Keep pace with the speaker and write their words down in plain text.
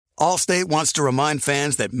Allstate wants to remind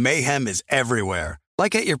fans that mayhem is everywhere,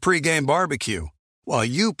 like at your pregame barbecue. While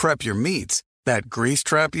you prep your meats, that grease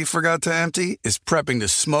trap you forgot to empty is prepping to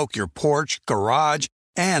smoke your porch, garage,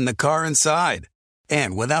 and the car inside.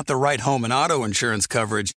 And without the right home and auto insurance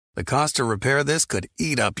coverage, the cost to repair this could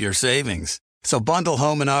eat up your savings. So bundle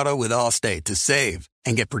home and auto with Allstate to save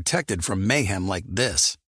and get protected from mayhem like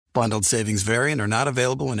this. Bundled savings vary and are not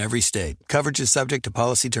available in every state. Coverage is subject to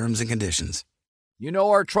policy terms and conditions. You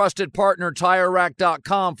know our trusted partner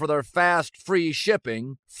TireRack.com for their fast, free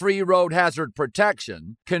shipping, free road hazard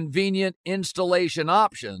protection, convenient installation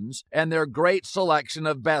options, and their great selection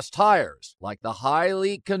of best tires, like the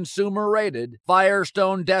highly consumer-rated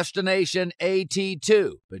Firestone Destination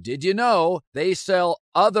AT2. But did you know they sell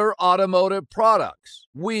other automotive products?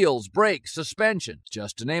 Wheels, brakes, suspension,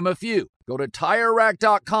 just to name a few. Go to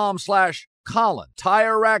TireRack.com/Colin.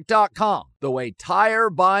 TireRack.com, the way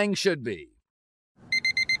tire buying should be.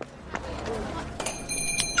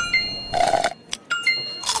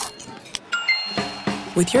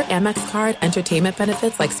 With your Amex card, entertainment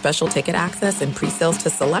benefits like special ticket access and pre-sales to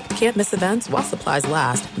select can't-miss events while supplies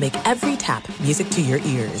last make every tap music to your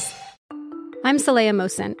ears. I'm Saleha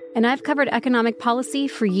Mohsin, and I've covered economic policy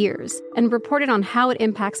for years and reported on how it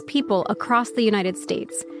impacts people across the United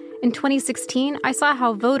States. In 2016, I saw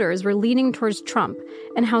how voters were leaning towards Trump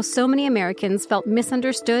and how so many Americans felt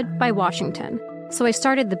misunderstood by Washington. So I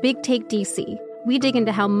started The Big Take DC. We dig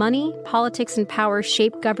into how money, politics, and power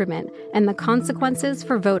shape government and the consequences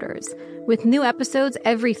for voters. With new episodes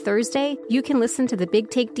every Thursday, you can listen to The Big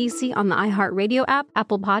Take DC on the iHeartRadio app,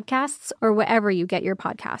 Apple Podcasts, or wherever you get your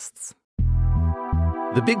podcasts.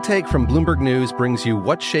 The Big Take from Bloomberg News brings you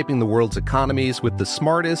what's shaping the world's economies with the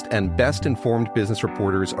smartest and best-informed business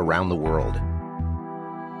reporters around the world.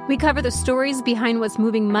 We cover the stories behind what's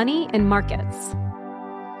moving money and markets,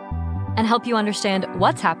 and help you understand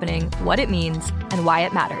what's happening, what it means, and why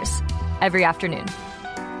it matters every afternoon.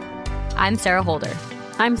 I'm Sarah Holder.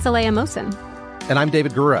 I'm Saleha Mohsin. And I'm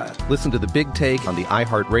David Gura. Listen to The Big Take on the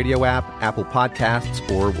iHeartRadio app, Apple Podcasts,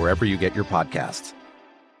 or wherever you get your podcasts.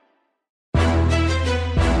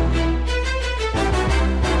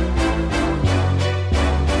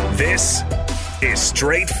 This is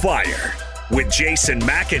Straight Fire with Jason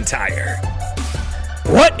McIntyre.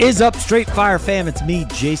 What is up, Straight Fire fam? It's me,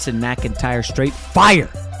 Jason McIntyre, Straight Fire,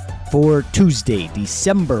 for Tuesday,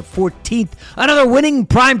 December 14th. Another winning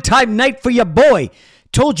primetime night for your boy.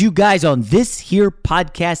 Told you guys on this here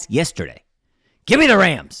podcast yesterday, give me the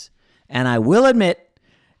Rams. And I will admit,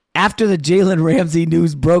 after the Jalen Ramsey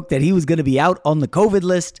news broke that he was going to be out on the COVID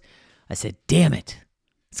list, I said, damn it,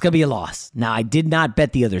 it's going to be a loss. Now, I did not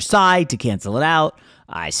bet the other side to cancel it out.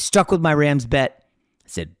 I stuck with my Rams bet. I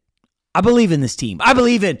said, I believe in this team. I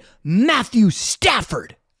believe in Matthew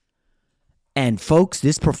Stafford. And folks,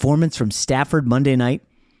 this performance from Stafford Monday night,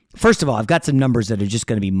 first of all, I've got some numbers that are just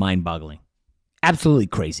going to be mind-boggling. Absolutely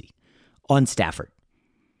crazy on Stafford.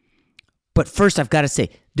 But first, I've got to say,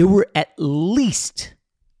 there were at least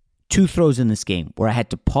 2 throws in this game where I had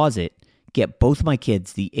to pause it, get both my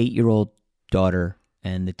kids, the 8-year-old daughter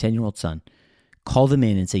and the 10-year-old son, call them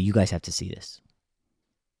in and say, you guys have to see this.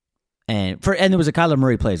 And there was a Kyler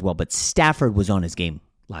Murray play as well, but Stafford was on his game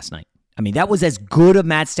last night. I mean, that was as good a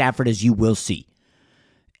Matt Stafford as you will see.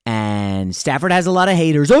 And Stafford has a lot of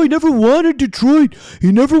haters. Oh, he never won in Detroit.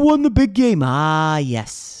 He never won the big game. Ah,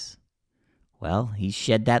 yes. Well, he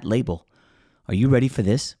shed that label. Are you ready for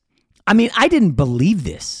this? I mean, I didn't believe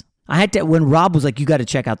this. I had to, when Rob was like, you got to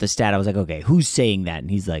check out the stat, I was like, okay, who's saying that?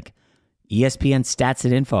 And he's like, ESPN Stats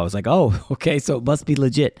and Info. I was like, oh, okay, so it must be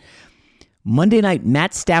legit. Monday night,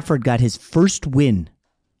 Matt Stafford got his first win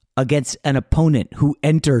against an opponent who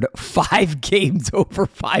entered 5 games over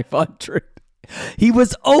 500. He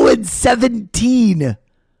was 0-17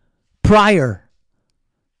 prior.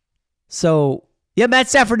 So, yeah, Matt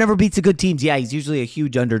Stafford never beats the good teams. Yeah, he's usually a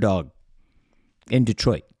huge underdog in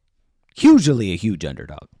Detroit. Hugely a huge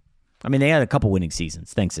underdog. I mean, they had a couple winning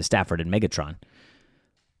seasons thanks to Stafford and Megatron.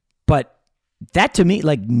 But that to me,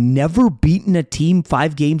 like, never beaten a team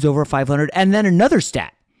 5 games over 500. And then another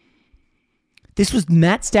stat. This was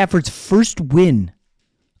Matt Stafford's first win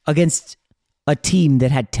against a team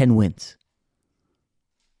that had 10 wins.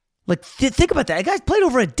 Like, think about that. That guy's played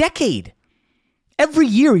over a decade. Every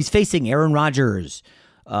year he's facing Aaron Rodgers,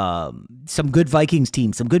 some good Vikings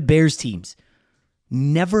teams, some good Bears teams.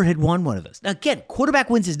 Never had won one of those. Now, again,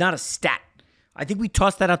 quarterback wins is not a stat. I think we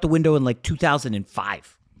tossed that out the window in like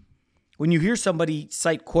 2005. When you hear somebody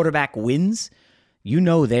cite quarterback wins, you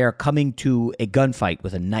know they are coming to a gunfight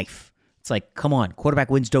with a knife. It's like, come on,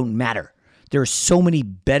 quarterback wins don't matter. There are so many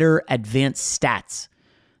better advanced stats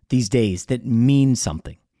these days that mean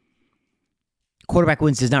something. quarterback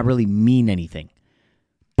wins does not really mean anything.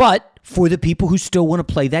 But for the people who still want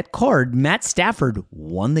to play that card, Matt Stafford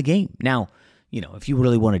won the game. Now, if you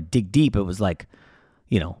really want to dig deep, it was like,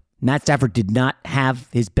 Matt Stafford did not have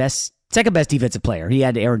his second best defensive player. He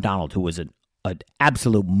had Aaron Donald, who was an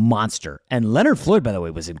absolute monster. And Leonard Floyd, by the way,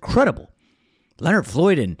 was incredible. Leonard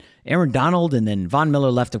Floyd and Aaron Donald, and then Von Miller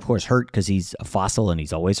left, of course, hurt because he's a fossil and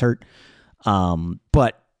he's always hurt.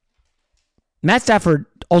 But Matt Stafford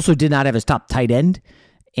also did not have his top tight end.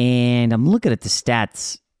 And I'm looking at the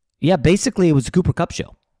stats. Yeah, basically it was a Cooper Kupp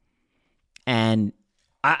show. And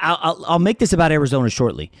I'll make this about Arizona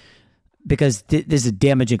shortly because this is a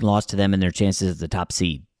damaging loss to them and their chances at the top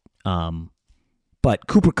seed. But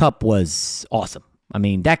Cooper Kupp was awesome. I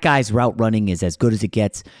mean, that guy's route running is as good as it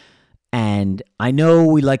gets. And I know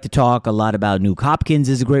we like to talk a lot about Nuke Hopkins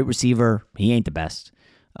is a great receiver. He ain't the best.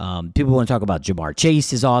 People want to talk about Jamar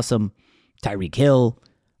Chase is awesome. Tyreek Hill.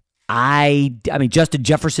 I mean, Justin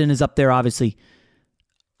Jefferson is up there, obviously.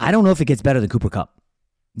 I don't know if it gets better than Cooper Kupp.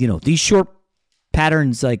 These short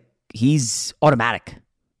patterns, like, he's automatic.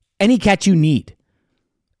 Any catch you need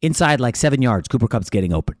inside like 7 yards, Cooper Kupp's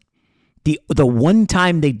getting open. The one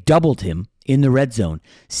time they doubled him in the red zone,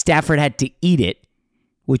 Stafford had to eat it,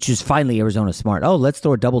 which is finally Arizona smart. Oh, let's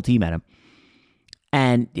throw a double team at him.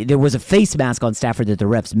 And there was a face mask on Stafford that the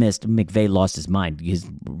refs missed. McVay lost his mind.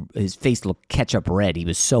 His face looked ketchup red. He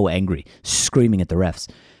was so angry, screaming at the refs.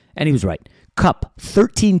 And he was right. Kupp,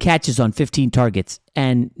 13 catches on 15 targets,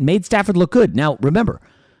 and made Stafford look good. Now, remember,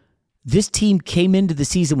 this team came into the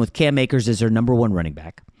season with Cam Akers as their number one running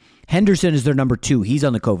back. Henderson is their number 2. He's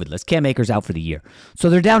on the COVID list. Cam Akers out for the year. So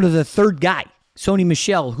they're down to the third guy, Sony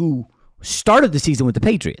Michel, who started the season with the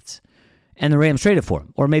Patriots. And the Rams traded for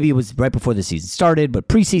him. Or maybe it was right before the season started. But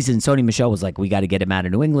preseason, Sony Michel was like, we got to get him out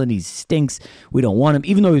of New England. He stinks. We don't want him,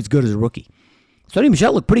 even though he was good as a rookie. Sony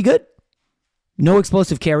Michel looked pretty good. No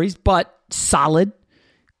explosive carries, but solid.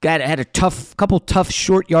 Had a couple tough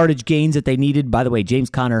short yardage gains that they needed. By the way, James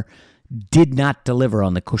Conner did not deliver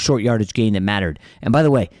on the short yardage gain that mattered. And by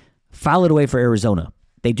the way, foul it away for Arizona.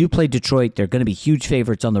 They do play Detroit. They're going to be huge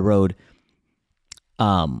favorites on the road.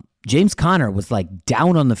 James Conner was like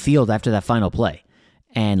down on the field after that final play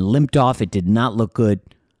and limped off. It did not look good.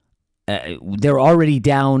 They're already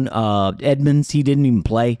down. Edmonds, he didn't even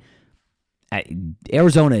play.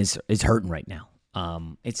 Arizona is hurting right now.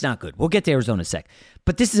 It's not good. We'll get to Arizona in a sec.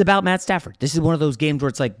 But this is about Matt Stafford. This is one of those games where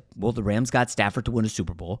it's like, well, the Rams got Stafford to win a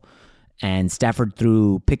Super Bowl. And Stafford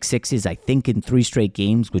threw pick sixes, I think, in 3 straight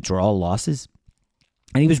games, which were all losses.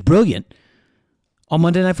 And he was brilliant on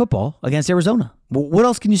Monday Night Football against Arizona. Well, what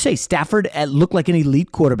else can you say? Stafford looked like an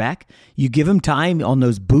elite quarterback. You give him time on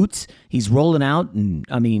those boots, he's rolling out. And,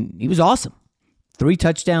 I mean, he was awesome. 3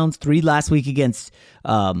 touchdowns, 3 last week against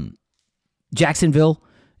Jacksonville.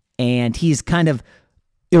 And he's kind of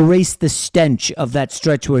erased the stench of that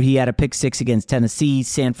stretch where he had a pick 6 against Tennessee,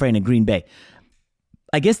 San Fran, and Green Bay.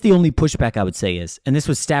 I guess the only pushback I would say is, and this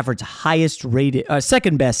was Stafford's highest rated,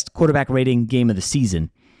 second best quarterback rating game of the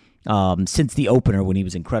season since the opener when he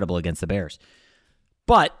was incredible against the Bears.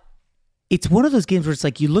 But it's one of those games where it's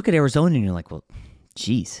like you look at Arizona and you're like, well,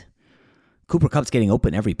 geez, Cooper Kupp's getting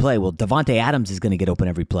open every play. Well, Devontae Adams is going to get open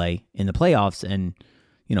every play in the playoffs, and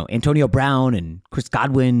Antonio Brown and Chris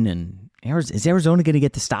Godwin, and is Arizona going to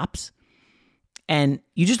get the stops? And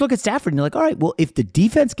you just look at Stafford and you're like, all right, well, if the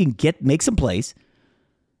defense can make some plays.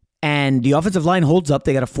 And the offensive line holds up.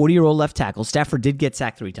 They got a 40-year-old left tackle. Stafford did get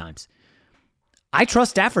sacked 3 times. I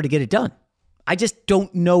trust Stafford to get it done. I just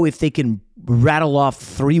don't know if they can rattle off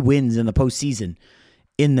 3 wins in the postseason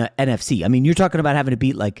in the NFC. I mean, you're talking about having to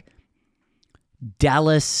beat like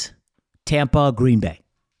Dallas, Tampa, Green Bay.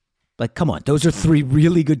 Like, come on. Those are 3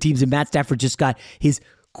 really good teams. And Matt Stafford just got his,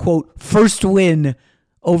 quote, first win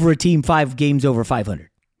over a team 5 games over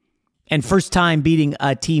 500. And first time beating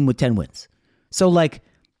a team with 10 wins. So, like,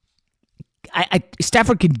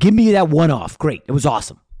 Stafford can give me that one-off. Great. It was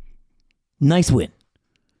awesome. Nice win.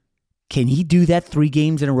 Can he do that 3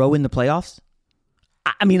 games in a row in the playoffs?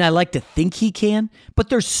 I mean, I like to think he can, but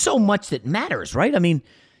there's so much that matters, right? I mean,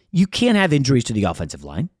 you can't have injuries to the offensive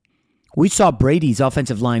line. We saw Brady's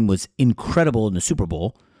offensive line was incredible in the Super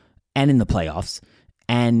Bowl and in the playoffs,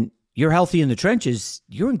 and you're healthy in the trenches,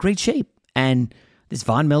 you're in great shape. And this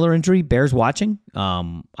Von Miller injury bears watching.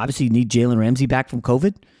 Obviously, you need Jalen Ramsey back from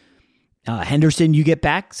COVID. Henderson, you get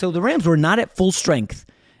back. So the Rams were not at full strength,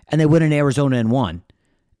 and they went in Arizona and won.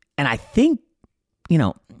 And I think,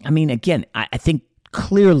 I think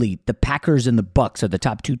clearly the Packers and the Bucs are the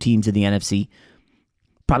top 2 teams in the NFC,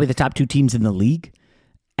 probably the top 2 teams in the league.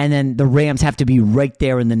 And then the Rams have to be right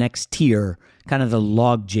there in the next tier, kind of the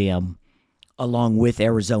log jam, along with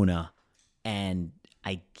Arizona And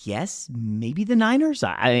I guess maybe the Niners.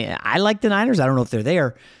 I like the Niners. I don't know if they're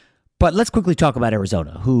there. But let's quickly talk about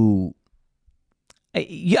Arizona, who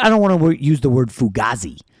I don't want to use the word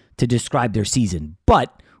fugazi to describe their season.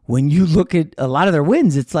 But when you look at a lot of their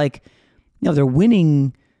wins, it's like, they're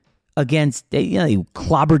winning against, they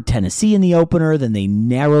clobbered Tennessee in the opener, then they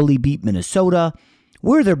narrowly beat Minnesota.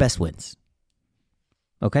 Where are their best wins?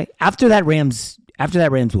 Okay. After that Rams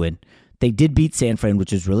win, they did beat San Fran,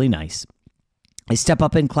 which is really nice. They step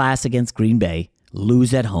up in class against Green Bay,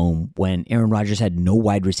 lose at home when Aaron Rodgers had no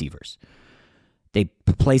wide receivers. They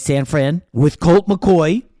play San Fran with Colt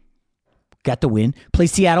McCoy, got the win. Play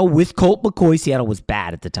Seattle with Colt McCoy. Seattle was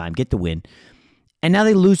bad at the time, get the win. And now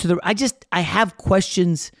they lose to I have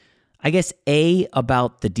questions, I guess,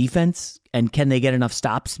 about the defense and can they get enough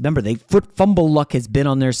stops? Remember, fumble luck has been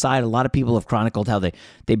on their side. A lot of people have chronicled how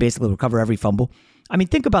they basically recover every fumble. I mean,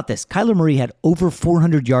 think about this. Kyler Murray had over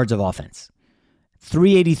 400 yards of offense,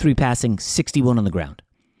 383 passing, 61 on the ground,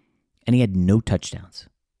 and he had no touchdowns.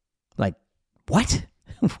 Like, what?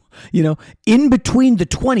 In between the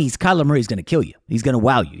 20s, Kyler Murray's going to kill you. He's going to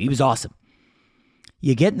wow you. He was awesome.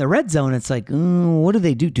 You get in the red zone, it's like, what do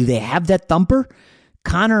they do? Do they have that thumper?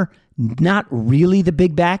 Connor, not really the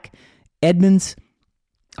big back. Edmonds,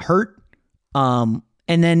 hurt. And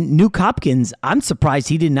then Nuke Hopkins, I'm surprised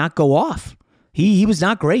he did not go off. He was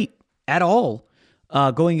not great at all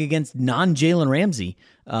going against non-Jalen Ramsey.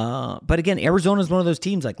 But again, Arizona is one of those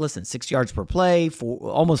teams like, listen, 6 yards per play,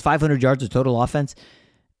 almost 500 yards of total offense.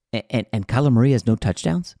 And Kyler Murray has no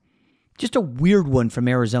touchdowns. Just a weird one from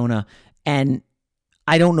Arizona. And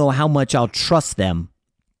I don't know how much I'll trust them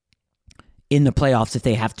in the playoffs if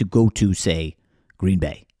they have to go to, say, Green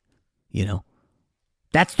Bay.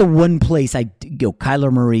 That's the one place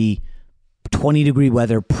Kyler Murray, 20-degree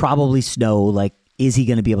weather, probably snow. Like, is he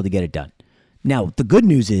going to be able to get it done? Now, the good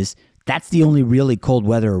news is that's the only really cold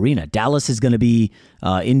weather arena. Dallas is going to be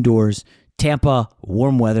indoors. Tampa,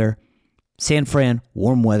 warm weather. San Fran,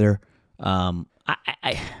 warm weather. I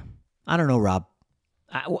don't know, Rob.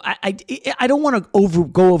 I don't want to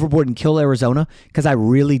go overboard and kill Arizona because I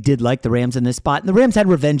really did like the Rams in this spot. And the Rams had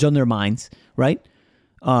revenge on their minds, right?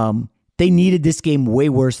 They needed this game way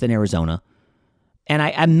worse than Arizona. And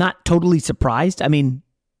I'm not totally surprised. I mean,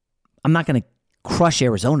 I'm not going to crush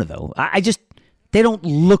Arizona, though. They don't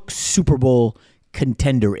look Super Bowl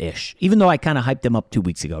contender-ish, even though I kind of hyped them up 2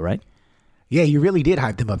 weeks ago, right? Yeah, you really did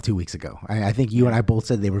hype them up 2 weeks ago. I think you and I both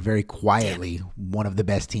said they were very quietly one of the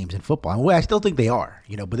best teams in football. And I still think they are,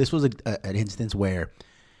 but this was an instance where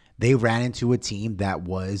they ran into a team that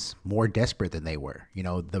was more desperate than they were.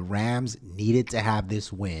 The Rams needed to have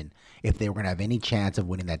this win if they were going to have any chance of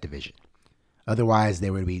winning that division. Otherwise,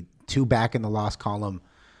 they would be 2 back in the loss column,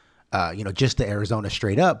 just to Arizona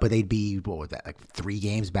straight up, but they'd be, what was that, like 3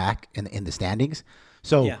 games back in the standings.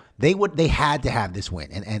 So they had to have this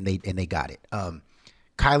win, and they got it.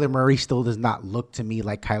 Kyler Murray still does not look to me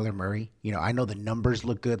like Kyler Murray. I know the numbers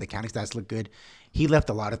look good, the counting stats look good. He left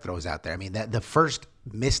a lot of throws out there. I mean, the first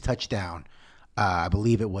missed touchdown, I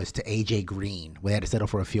believe it was to AJ Green, where they had to settle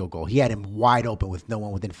for a field goal. He had him wide open with no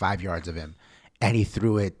one within 5 yards of him, and he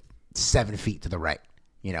threw it 7 feet to the right.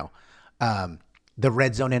 The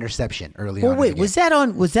red zone interception early on. Well, wait, was that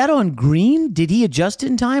on Green? Did he adjust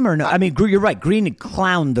in time or no? I mean, you're right. Green had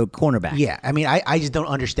clowned the cornerback. Yeah, I mean, I just don't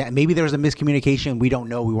understand. Maybe there was a miscommunication. We don't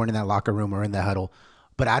know. We weren't in that locker room or in the huddle.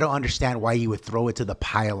 But I don't understand why you would throw it to the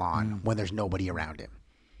pylon when there's nobody around him.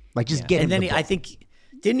 Like, just get him the ball. I think,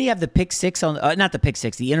 didn't he have the pick six on, not the pick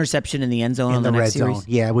six, the interception in the end zone on the next series? Zone.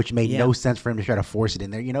 Yeah, which made no sense for him to try to force it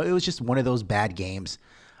in there. It was just one of those bad games.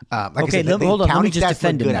 Hold on. Let me just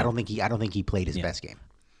defend him. I don't think he played his best game.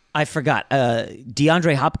 I forgot.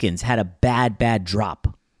 DeAndre Hopkins had a bad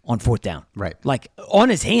drop on 4th down. Right. Like, on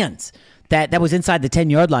his hands. That was inside the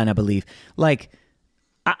 10-yard line, I believe. Like,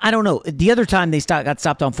 I don't know. The other time they got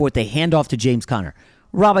stopped on 4th, they hand off to James Conner.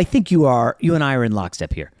 Rob, I think you and I are in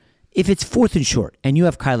lockstep here. If it's 4th and short and you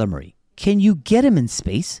have Kyler Murray, can you get him in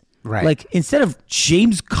space? Right. Like, instead of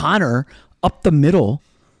James Conner up the middle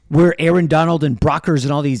where Aaron Donald and Brockers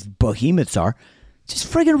and all these behemoths are, just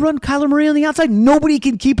friggin' run Kyler Murray on the outside. Nobody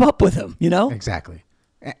can keep up with him, Exactly.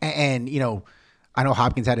 And I know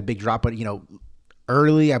Hopkins had a big drop, but,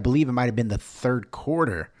 early, I believe it might have been the third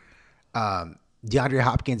quarter, DeAndre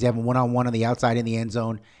Hopkins having one-on-one on the outside in the end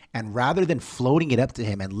zone. And rather than floating it up to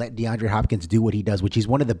him and let DeAndre Hopkins do what he does, which he's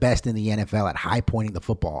one of the best in the NFL at high-pointing the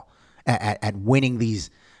football, at winning these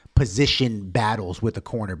position battles with the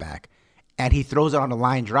cornerback. And he throws it on a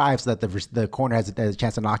line drive so that the corner has a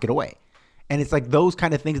chance to knock it away. And it's like those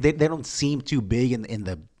kind of things, they don't seem too big in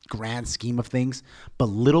the grand scheme of things. But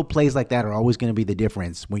little plays like that are always going to be the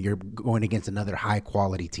difference when you're going against another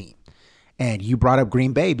high-quality team. And you brought up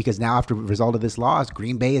Green Bay because now after the result of this loss,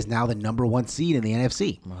 Green Bay is now the number 1 seed in the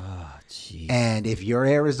NFC. Oh, and if you're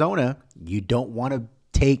Arizona, you don't want to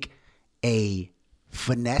take a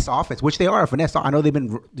finesse offense, which they are a finesse. I know they've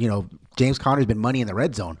been, James Conner's been money in the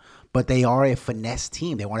red zone, but they are a finesse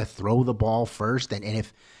team. They want to throw the ball first, and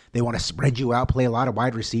if they want to spread you out, play a lot of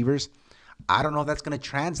wide receivers, I don't know if that's going to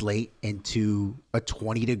translate into a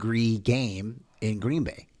 20-degree game in Green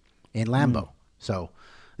Bay, in Lambeau. So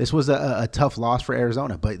this was a tough loss for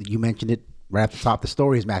Arizona, but you mentioned it right at the top. The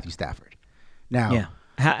story is Matthew Stafford. Now,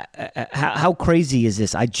 how crazy is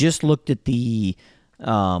this? I just looked at the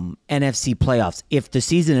NFC playoffs. If the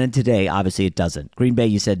season ended today, obviously it doesn't. Green Bay,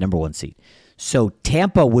 you said number 1 seed. So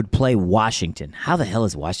Tampa would play Washington. How the hell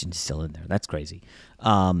is Washington still in there? That's crazy.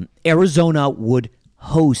 Arizona would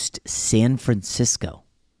host San Francisco.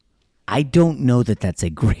 I don't know that that's a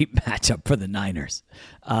great matchup for the Niners.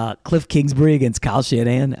 Cliff Kingsbury against Kyle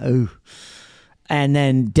Shanahan. Ooh. And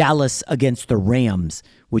then Dallas against the Rams,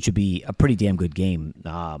 which would be a pretty damn good game.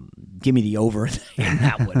 Give me the over in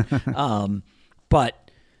that one.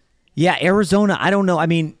 But, yeah, Arizona, I don't know. I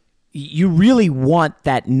mean, you really want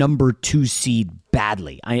that number 2 seed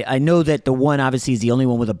badly. I know that the one obviously is the only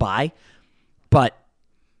one with a bye, but,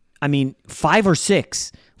 I mean, 4, 5, or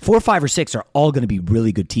 6 are all going to be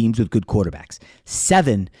really good teams with good quarterbacks.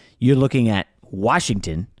 7, you're looking at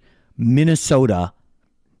Washington, Minnesota,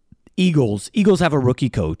 Eagles. Eagles have a rookie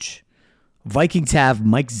coach. Vikings have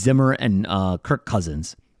Mike Zimmer and Kirk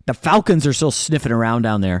Cousins. The Falcons are still sniffing around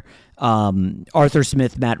down there. Arthur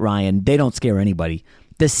Smith, Matt Ryan, they don't scare anybody.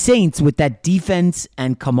 The Saints with that defense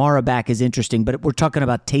and Kamara back is interesting, but we're talking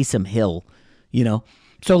about Taysom Hill,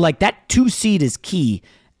 So, like, that 2 seed is key,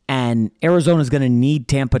 and Arizona's going to need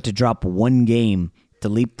Tampa to drop 1 game to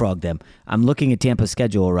leapfrog them. I'm looking at Tampa's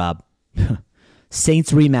schedule, Rob.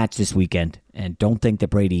 Saints rematch this weekend, and don't think that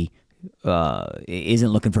Brady isn't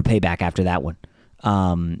looking for payback after that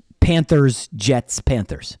one. Panthers, Jets,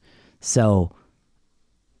 Panthers. So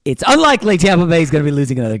it's unlikely Tampa Bay is going to be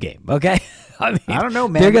losing another game, okay? I don't know,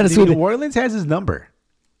 man. They're going to New Orleans has his number.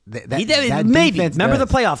 That maybe. Remember the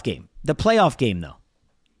playoff game. The playoff game, though.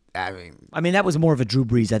 I mean, that was more of a Drew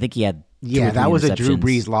Brees. I think he had that was a Drew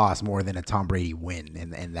Brees loss more than a Tom Brady win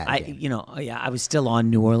in that game. I was still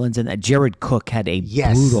on New Orleans, and Jared Cook had a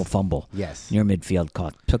brutal fumble near midfield,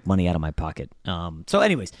 took money out of my pocket. So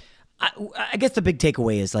anyways, I guess the big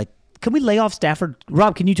takeaway is, like, can we lay off Stafford?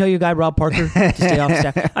 Rob, can you tell your guy, Rob Parker, to stay off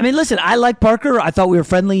Stafford? I mean, listen, I like Parker. I thought we were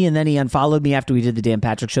friendly, and then he unfollowed me after we did the Dan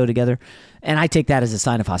Patrick show together, and I take that as a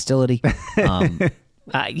sign of hostility. So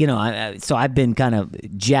I've been kind of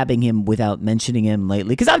jabbing him without mentioning him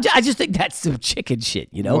lately because I just think that's some chicken shit,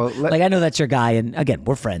 I know that's your guy, and again,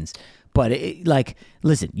 we're friends, but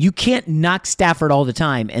listen, you can't knock Stafford all the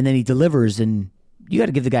time, and then he delivers, and you got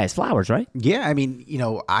to give the guy his flowers, right? Yeah, I mean,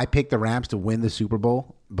 I picked the Rams to win the Super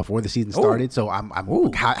Bowl before the season started, so I'm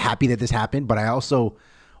happy that this happened. But I also,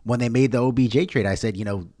 when they made the OBJ trade, I said,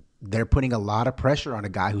 they're putting a lot of pressure on a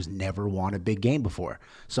guy who's never won a big game before.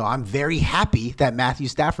 So I'm very happy that Matthew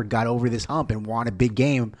Stafford got over this hump and won a big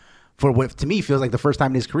game for what to me feels like the first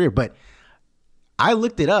time in his career. But I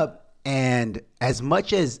looked it up, and as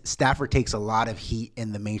much as Stafford takes a lot of heat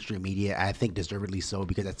in the mainstream media, I think deservedly so,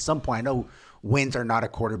 because at some point, I know wins are not a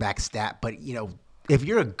quarterback stat, but if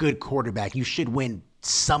you're a good quarterback, you should win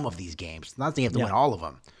some of these games. Not saying you have to win all of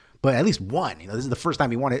them, but at least one. This is the first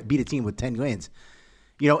time you want to beat a team with 10 wins.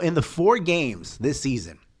 In the 4 games this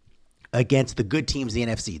season against the good teams in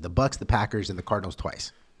the NFC, the Bucs, the Packers, and the Cardinals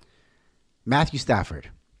twice, Matthew Stafford,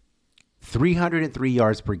 303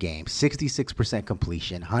 yards per game, 66%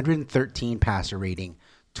 completion, 113 passer rating,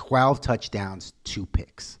 12 touchdowns, 2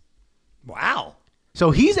 picks. Wow.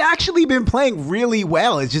 So he's actually been playing really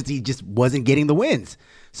well. It's just he just wasn't getting the wins.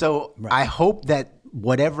 So I hope that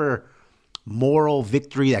whatever moral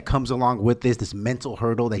victory that comes along with this mental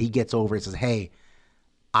hurdle that he gets over, it says, hey,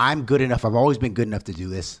 I'm good enough. I've always been good enough to do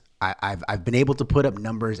this. I've been able to put up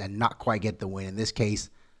numbers and not quite get the win. In this case,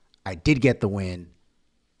 I did get the win.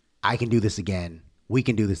 I can do this again. We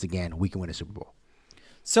can do this again. We can win a Super Bowl.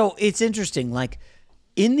 So it's interesting. Like,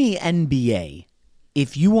 in the NBA,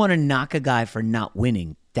 if you want to knock a guy for not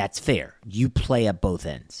winning, that's fair. You play at both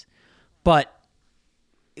ends. But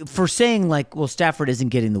for saying, like, well, Stafford isn't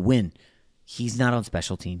getting the win, he's not on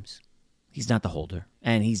special teams. He's not the holder.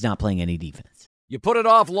 And he's not playing any defense. You put it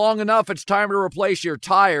off long enough, it's time to replace your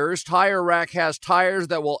tires. Tire Rack has tires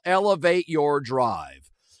that will elevate your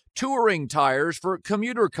drive. Touring tires for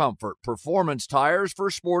commuter comfort, performance tires for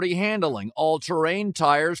sporty handling, all-terrain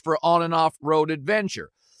tires for on and off-road adventure.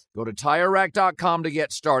 Go to TireRack.com to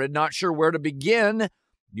get started. Not sure where to begin?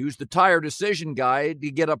 Use the Tire Decision Guide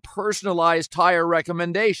to get a personalized tire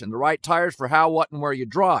recommendation. The right tires for how, what, and where you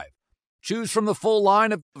drive. Choose from the full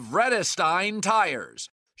line of Vredestein tires.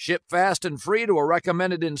 Ship fast and free to a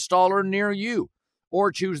recommended installer near you.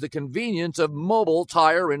 Or choose the convenience of mobile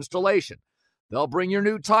tire installation. They'll bring your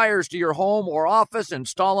new tires to your home or office,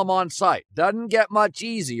 install them on site. Doesn't get much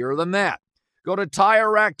easier than that. Go to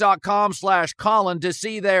TireRack.com/Colin to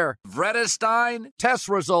see their Vredestein test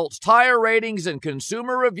results, tire ratings, and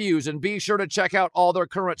consumer reviews, and be sure to check out all their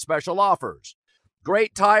current special offers.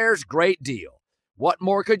 Great tires, great deal. What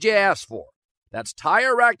more could you ask for? That's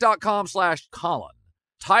TireRack.com/Colin.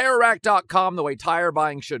 TireRack.com, the way tire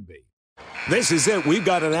buying should be. This is it. We've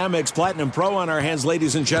got an Amex Platinum Pro on our hands,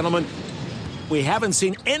 ladies and gentlemen. We haven't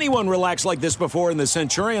seen anyone relax like this before in the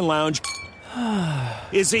Centurion Lounge.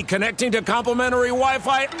 Is he connecting to complimentary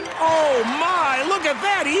Wi-Fi? Oh, my. Look at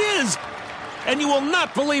that. He is. And you will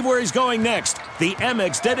not believe where he's going next. The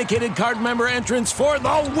Amex dedicated card member entrance for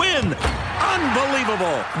the win.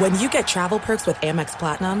 Unbelievable. When you get travel perks with Amex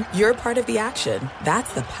Platinum, you're part of the action.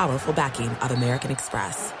 That's the powerful backing of American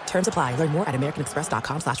Express. Terms apply. Learn more at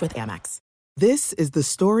americanexpress.com/withAmex. This is the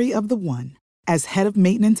story of the one. As head of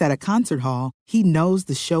maintenance at a concert hall, he knows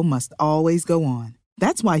the show must always go on.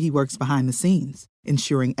 That's why he works behind the scenes,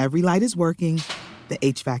 ensuring every light is working, the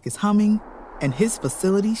HVAC is humming, and his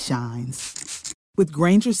facility shines. With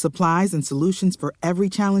Grainger's supplies and solutions for every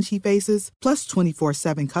challenge he faces, plus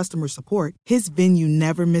 24/7 customer support, his venue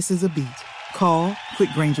never misses a beat. Call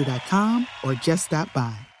quickgrainger.com or just stop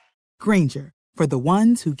by. Grainger, for the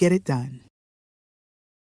ones who get it done.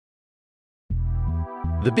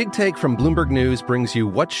 The Big Take from Bloomberg News brings you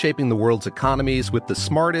what's shaping the world's economies with the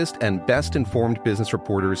smartest and best-informed business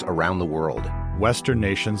reporters around the world. Western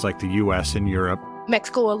nations like the U.S. and Europe.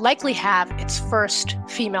 Mexico will likely have its first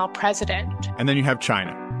female president. And then you have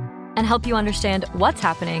China. And help you understand what's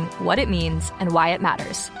happening, what it means, and why it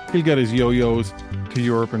matters. He'll get his yo-yos to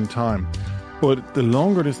Europe in time. But the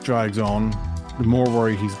longer this drags on, the more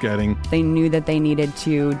worried he's getting. They knew that they needed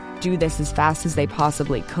to do this as fast as they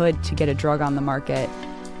possibly could to get a drug on the market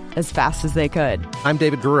as fast as they could. I'm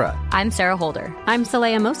David Gura. I'm Sarah Holder. I'm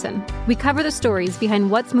Saleha Mohsen. We cover the stories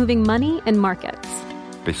behind what's moving money and markets.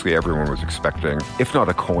 Basically, everyone was expecting, if not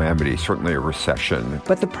a calamity, certainly a recession.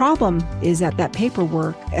 But the problem is that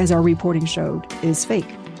paperwork, as our reporting showed, is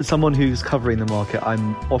fake. As someone who's covering the market,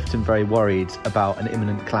 I'm often very worried about an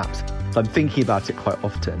imminent collapse. So I'm thinking about it quite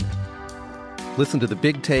often. Listen to The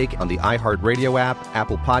Big Take on the iHeartRadio app,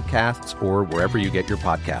 Apple Podcasts, or wherever you get your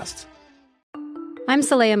podcasts. I'm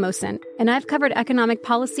Saleha Mohsen, and I've covered economic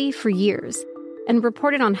policy for years and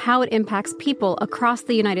reported on how it impacts people across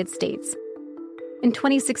the United States. In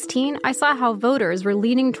 2016, I saw how voters were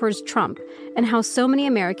leaning towards Trump and how so many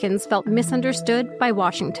Americans felt misunderstood by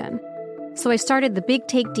Washington. So I started The Big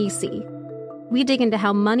Take DC. We dig into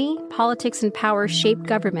how money, politics, and power shape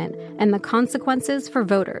government and the consequences for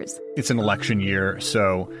voters. It's an election year,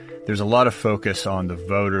 so there's a lot of focus on the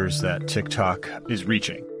voters that TikTok is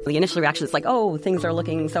reaching. The initial reaction is like, oh, things are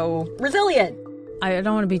looking so resilient. I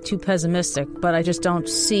don't want to be too pessimistic, but I just don't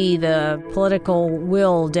see the political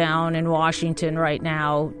will down in Washington right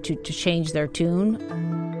now to change their tune.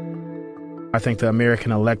 I think the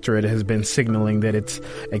American electorate has been signaling that it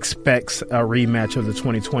expects a rematch of the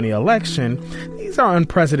 2020 election. These are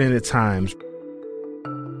unprecedented times.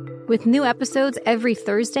 With new episodes every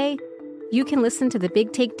Thursday, you can listen to The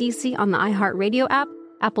Big Take DC on the iHeartRadio app,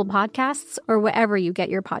 Apple Podcasts, or wherever you get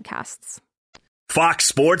your podcasts. Fox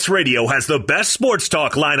Sports Radio has the best sports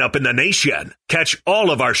talk lineup in the nation. Catch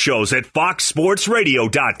all of our shows at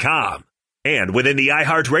foxsportsradio.com. And within the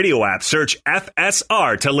iHeartRadio app, search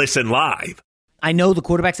FSR to listen live. I know the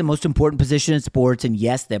quarterback's the most important position in sports, and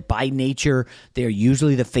yes, they're by nature, they're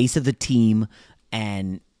usually the face of the team,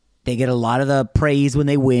 and they get a lot of the praise when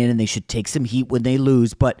they win, and they should take some heat when they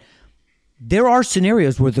lose, but there are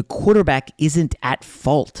scenarios where the quarterback isn't at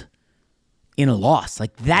fault in a loss.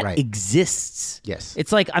 Like, that exists. Yes.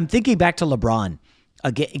 It's like, I'm thinking back to LeBron,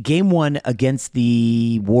 game one against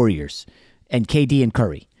the Warriors and KD and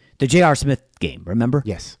Curry. The J.R. Smith game, remember?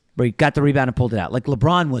 Yes. Where he got the rebound and pulled it out. Like,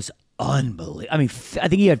 LeBron was unbelievable. I mean, I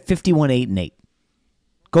think he had 51, 8, and 8.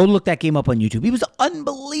 Go look that game up on YouTube. He was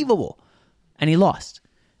unbelievable. And he lost.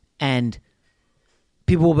 And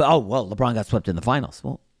people will be, oh, well, LeBron got swept in the finals.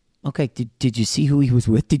 Well, okay, did you see who he was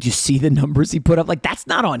with? Did you see the numbers he put up? Like, that's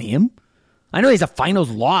not on him. I know he's a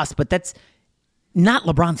finals loss, but that's not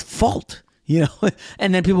LeBron's fault, you know?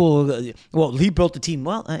 And then people will, well, he built the team.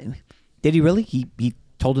 Well, did he really? He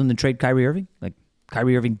told him to trade Kyrie Irving? Like,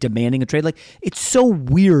 Kyrie Irving demanding a trade. Like, it's so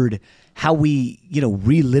weird how we,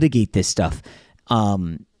 relitigate this stuff.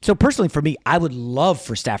 So personally for me, I would love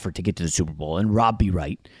for Stafford to get to the Super Bowl, and Rob be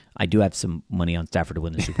right. I do have some money on Stafford to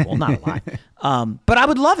win the Super Bowl, not a lot. But I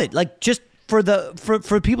would love it, like just for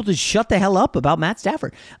people to shut the hell up about Matt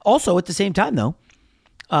Stafford. Also, at the same time, though,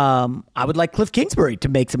 I would like Cliff Kingsbury to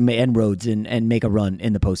make some inroads and make a run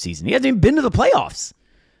in the postseason. He hasn't even been to the playoffs.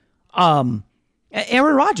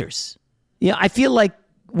 Aaron Rodgers. I feel like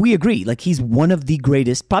we agree. Like, he's one of the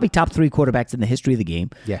greatest, probably top 3 quarterbacks in the history of the game.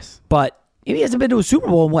 Yes. But he hasn't been to a Super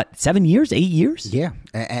Bowl in 7 years, 8 years? Yeah.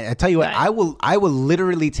 And I tell you what, I will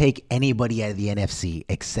literally take anybody out of the NFC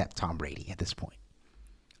except Tom Brady at this point.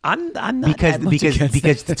 I'm not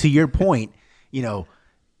because to your point,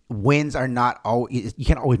 wins are not always, you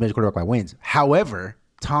can't always measure quarterback by wins. However,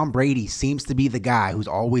 Tom Brady seems to be the guy who's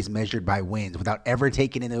always measured by wins without ever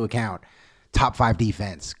taking into account top 5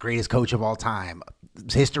 defense, greatest coach of all time,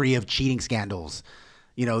 history of cheating scandals.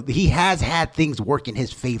 He has had things work in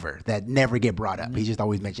his favor that never get brought up. He's just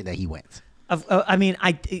always mentioned that he wins.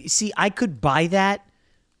 I could buy that,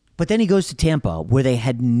 but then he goes to Tampa, where they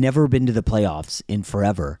had never been to the playoffs in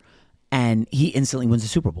forever, and he instantly wins the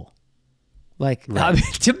Super Bowl. Like, right.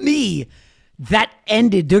 To me, that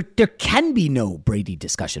ended. There can be no Brady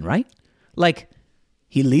discussion, right? Like,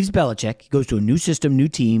 he leaves Belichick, he goes to a new system, new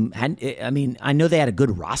team. I know they had a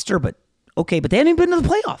good roster, but okay, but they hadn't even been to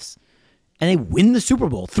the playoffs. And they win the Super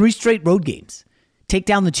Bowl, 3 straight road games, take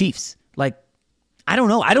down the Chiefs. Like, I don't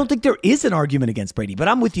know. I don't think there is an argument against Brady, but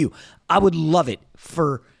I'm with you. I would love it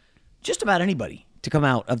for just about anybody to come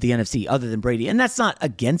out of the NFC other than Brady. And that's not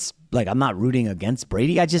against, like, I'm not rooting against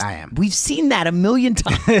Brady. I am. We've seen that a million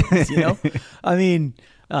times,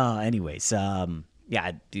 anyways,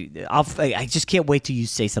 yeah, dude, I just can't wait till you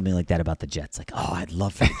say something like that about the Jets. Like, oh, I'd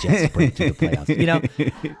love for the Jets to bring it to the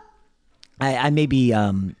playoffs. I may be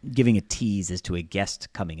giving a tease as to a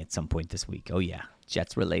guest coming at some point this week. Oh, yeah.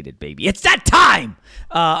 Jets related, baby. It's that time.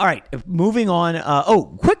 All right. Moving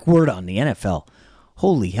on. Quick word on the NFL.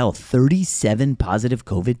 Holy hell. 37 positive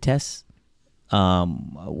COVID tests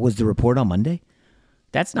was the report on Monday.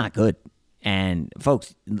 That's not good. And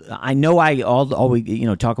folks, I know I always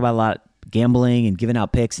talk about a lot gambling and giving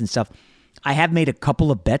out picks and stuff. I have made a couple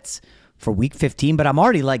of bets for week 15, but I'm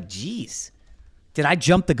already like, geez, did I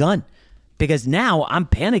jump the gun? Because now I'm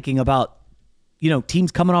panicking about,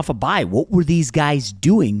 teams coming off a bye. What were these guys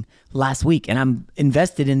doing last week? And I'm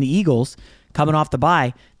invested in the Eagles coming off the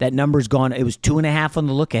bye. That number's gone. It was 2.5 on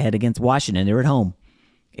the look ahead against Washington. They're at home.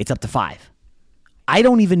 It's up to 5. I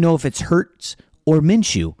don't even know if it's Hurts or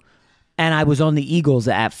Minshew. And I was on the Eagles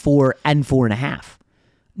at 4 and 4.5.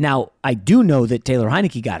 Now, I do know that Taylor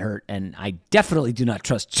Heineke got hurt, and I definitely do not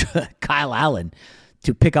trust Kyle Allen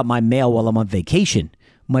to pick up my mail while I'm on vacation,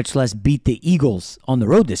 much less beat the Eagles on the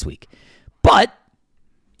road this week. But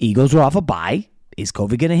Eagles are off a bye. Is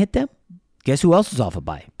COVID going to hit them? Guess who else is off a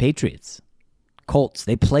bye? Patriots. Colts.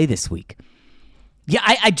 They play this week. Yeah,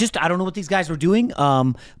 I don't know what these guys were doing.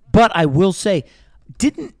 But I will say,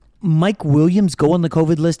 didn't Mike Williams go on the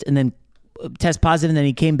COVID list and then test positive and then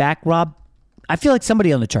he came back, Rob? I feel like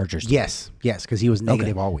somebody on the Chargers did. Yes, because he was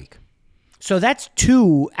negative all week. So that's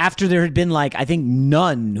 2 after there had been, I think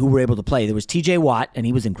none who were able to play. There was TJ Watt, and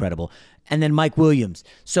he was incredible, and then Mike Williams.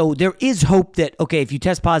 So there is hope that, okay, if you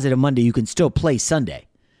test positive Monday, you can still play Sunday.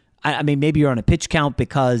 I mean, maybe you're on a pitch count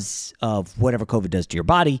because of whatever COVID does to your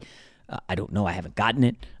body. I don't know. I haven't gotten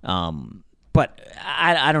it. But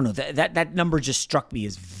I don't know. That number just struck me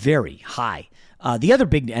as very high. The other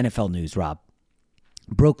big NFL news, Rob,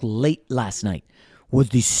 broke late last night, was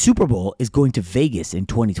the Super Bowl is going to Vegas in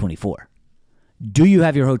 2024. Do you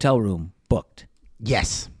have your hotel room booked?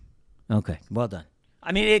 Yes. Okay, well done.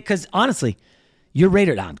 I mean, because honestly, your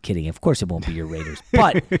Raiders. No, I'm kidding. Of course, it won't be your Raiders.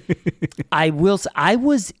 But I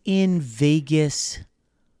was in Vegas.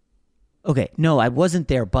 Okay, no, I wasn't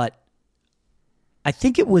there, but I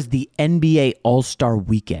think it was the NBA All-Star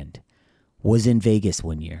Weekend was in Vegas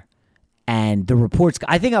one year. And the reports,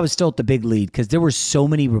 I think I was still at the big lead because there were so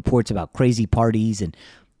many reports about crazy parties, and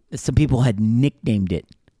some people had nicknamed it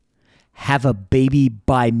 "Have a Baby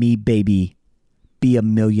by Me, Baby, Be a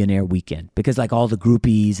Millionaire Weekend," because all the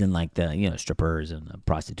groupies and the strippers and the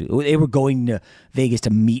prostitutes, they were going to Vegas to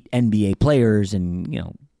meet NBA players, and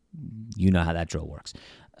you know how that drill works.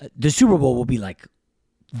 The Super Bowl will be like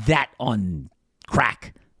that on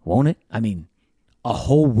crack, won't it? I mean, a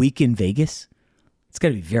whole week in Vegas. It's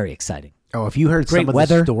going to be very exciting. Oh, if you heard some of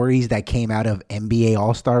the stories that came out of NBA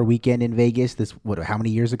All-Star Weekend in Vegas, how many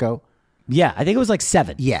years ago? Yeah, I think it was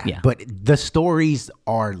 7. Yeah, but the stories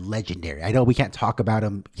are legendary. I know we can't talk about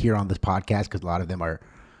them here on this podcast because a lot of them are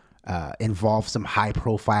involve some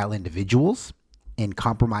high-profile individuals in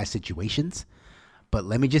compromised situations. But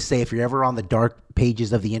let me just say, if you're ever on the dark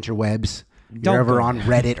pages of the interwebs, you're ever on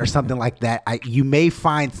Reddit or something like that, you may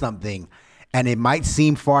find something, and it might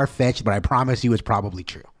seem far-fetched, but I promise you it's probably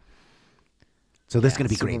true. So this is going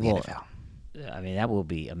to be great in the NFL. I mean, that will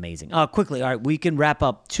be amazing. Quickly, all right, we can wrap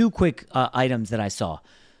up 2 quick items that I saw.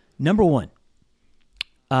 Number one,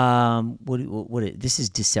 this is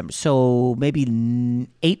December. So maybe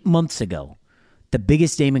 8 months ago, the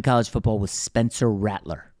biggest name in college football was Spencer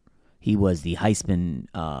Rattler. He was the Heisman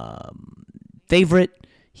favorite.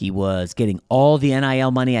 He was getting all the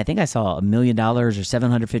NIL money. I think I saw $1 million or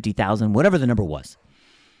 $750,000, whatever the number was,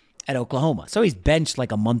 at Oklahoma. So he's benched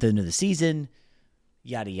like a month into the season.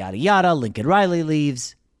 Yada, yada, yada. Lincoln Riley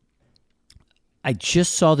leaves. I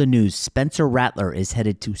just saw the news. Spencer Rattler is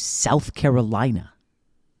headed to South Carolina.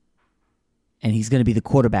 And he's going to be the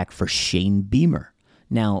quarterback for Shane Beamer.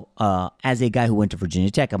 Now, as a guy who went to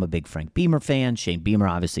Virginia Tech, I'm a big Frank Beamer fan. Shane Beamer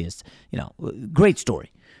obviously is, great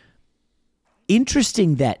story.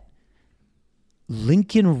 Interesting that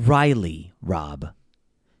Lincoln Riley, Rob,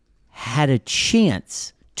 had a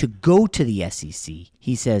chance to go to the SEC.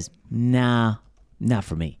 He says, nah, not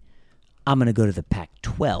for me. I'm going to go to the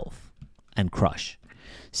Pac-12 and crush.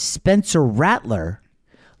 Spencer Rattler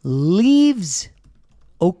leaves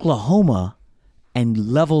Oklahoma and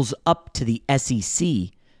levels up to the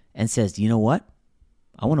SEC and says, you know what?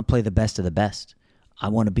 I want to play the best of the best. I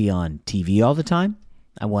want to be on TV all the time.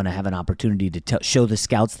 I want to have an opportunity to show the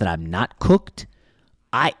scouts that I'm not cooked.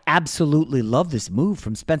 I absolutely love this move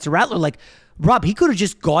from Spencer Rattler. Like, Rob, he could have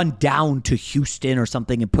just gone down to Houston or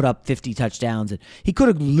something and put up 50 touchdowns. And he could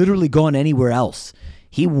have literally gone anywhere else.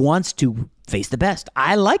 He wants to face the best.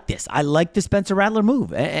 I like this. I like the Spencer Rattler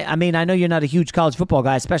move. I mean, I know you're not a huge college football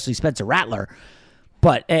guy, especially Spencer Rattler.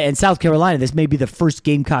 But in South Carolina, this may be the first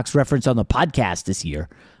Gamecocks reference on the podcast this year.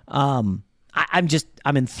 I'm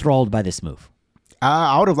enthralled by this move.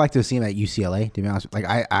 I would have liked to have seen him at UCLA, to be honest. Like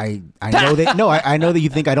I know that I know that you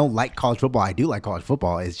think I don't like college football. I do like college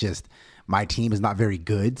football. It's just my team is not very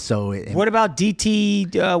good. So what about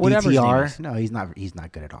DT? Whatever his name is? No, he's not. He's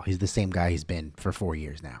not good at all. He's the same guy he's been for 4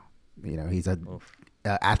 years now. He's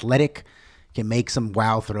athletic, can make some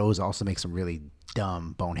wow throws, also make some really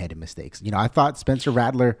dumb, boneheaded mistakes. I thought Spencer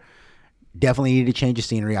Rattler definitely needed to change of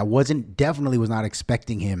scenery. I was not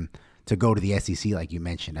expecting him to go to the SEC like you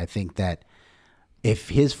mentioned. I think that if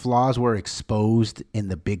his flaws were exposed in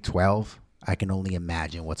the Big 12, I can only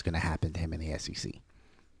imagine what's going to happen to him in the SEC.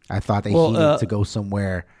 I thought that he needed to go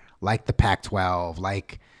somewhere like the Pac-12,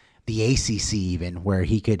 like the ACC even, where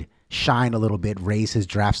he could shine a little bit, raise his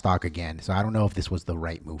draft stock again. So I don't know if this was the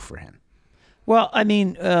right move for him. Well, I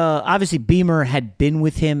mean, obviously Beamer had been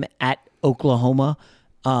with him at Oklahoma.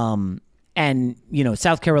 And,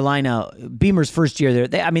 South Carolina, Beamer's first year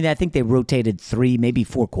there, I think they rotated 3, maybe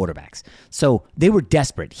 4 quarterbacks. So they were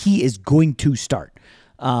desperate. He is going to start.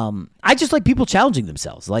 I just like people challenging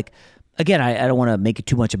themselves. Like, again, I don't want to make it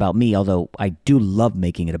too much about me, although I do love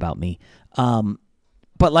making it about me.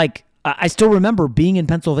 But, like, I still remember being in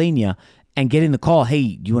Pennsylvania and getting the call,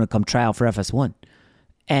 hey, do you want to come try out for FS1?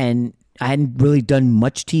 And I hadn't really done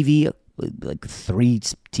much TV, like 3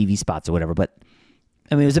 TV spots or whatever, but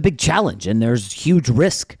it was a big challenge, and there's huge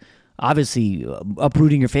risk. Obviously,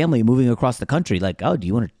 uprooting your family and moving across the country. Like, oh, do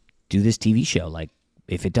you want to do this TV show? Like,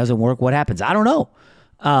 if it doesn't work, what happens? I don't know.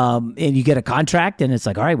 And you get a contract, and it's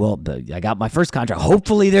like, all right, well, I got my first contract.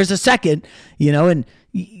 Hopefully there's a second, and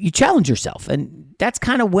you challenge yourself. And that's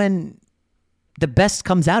kind of when the best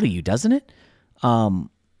comes out of you, doesn't it? Rob,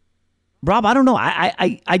 I don't know.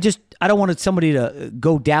 I don't want somebody to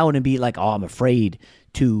go down and be like, oh, I'm afraid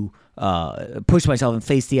to push myself and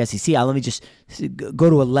face the SEC. Let me just go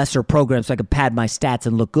to a lesser program so I can pad my stats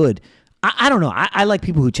and look good. I don't know. I like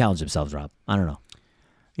people who challenge themselves, Rob. I don't know.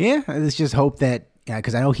 Yeah, let's just hope that,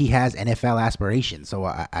 because I know he has NFL aspirations, so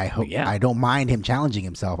I hope. Yeah. I don't mind him challenging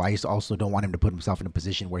himself. I just also don't want him to put himself in a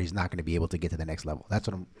position where he's not going to be able to get to the next level. That's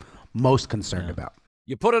what I'm most concerned about.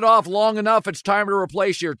 You put it off long enough, it's time to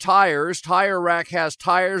replace your tires. Tire Rack has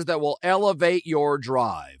tires that will elevate your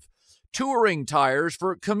drive. Touring tires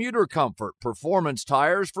for commuter comfort, performance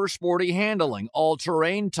tires for sporty handling,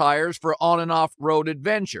 all-terrain tires for on- and off-road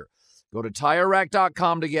adventure. Go to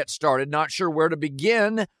TireRack.com to get started. Not sure where to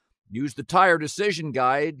begin? Use the Tire Decision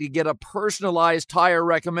Guide to get a personalized tire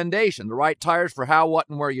recommendation, the right tires for how, what,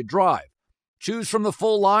 and where you drive. Choose from the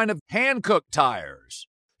full line of hand-cooked tires.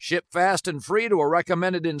 Ship fast and free to a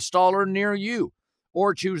recommended installer near you.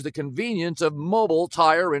 Or choose the convenience of mobile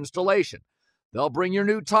tire installation. They'll bring your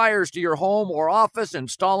new tires to your home or office,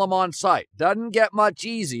 install them on site. Doesn't get much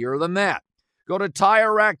easier than that. Go to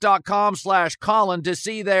TireRack.com/Colin to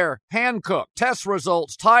see their hand-cooked test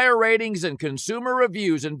results, tire ratings, and consumer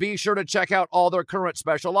reviews, and be sure to check out all their current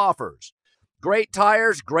special offers. Great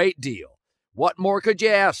tires, great deal. What more could you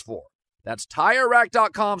ask for? That's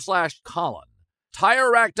TireRack.com/Colin.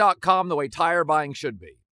 TireRack.com, the way tire buying should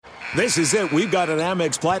be. This is it. We've got an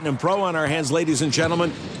Amex Platinum Pro on our hands, ladies and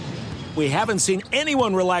gentlemen. We haven't seen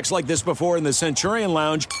anyone relax like this before in the Centurion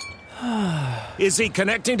Lounge. Is he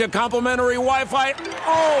connecting to complimentary Wi-Fi?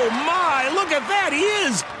 Oh, my! Look at that! He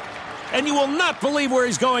is! And you will not believe where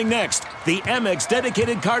he's going next. The Amex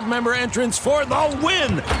dedicated card member entrance for the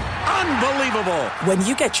win! Unbelievable! When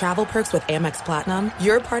you get travel perks with Amex Platinum,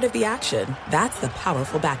 you're part of the action. That's the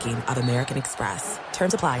powerful backing of American Express.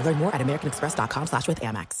 Terms apply. Learn more at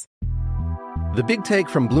americanexpress.com/withAmex. The Big Take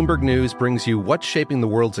from Bloomberg News brings you what's shaping the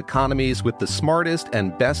world's economies with the smartest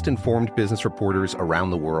and best-informed business reporters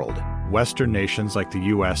around the world. Western nations like the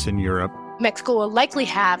U.S. and Europe. Mexico will likely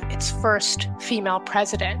have its first female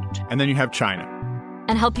president. And then you have China.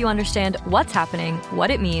 And help you understand what's happening,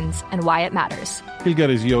 what it means, and why it matters. He'll get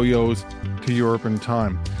his yo-yos to Europe in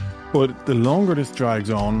time. But the longer this drags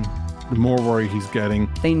on, the more worry he's getting.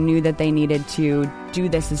 They knew that they needed to do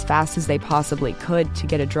this as fast as they possibly could to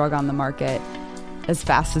get a drug on the market as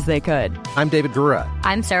fast as they could. I'm David Gura.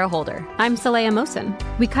 I'm Sarah Holder. I'm Saleha Mohsin.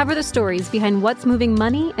 We cover the stories behind what's moving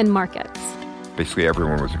money and markets. Basically,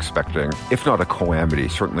 everyone was expecting, if not a calamity,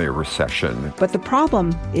 certainly a recession. But the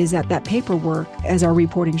problem is that paperwork, as our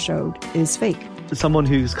reporting showed, is fake. As someone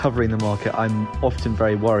who's covering the market, I'm often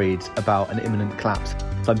very worried about an imminent collapse.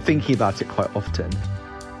 So I'm thinking about it quite often.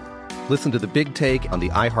 Listen to The Big Take on the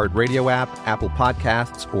iHeartRadio app, Apple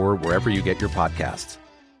Podcasts, or wherever you get your podcasts.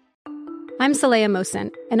 I'm Saleha Mohsin,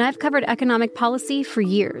 and I've covered economic policy for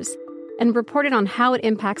years and reported on how it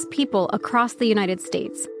impacts people across the United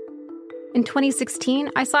States. In 2016,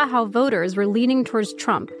 I saw how voters were leaning towards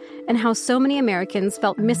Trump and how so many Americans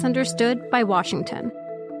felt misunderstood by Washington.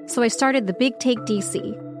 So I started The Big Take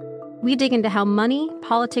DC. We dig into how money,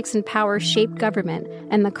 politics, and power shape government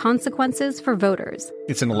and the consequences for voters.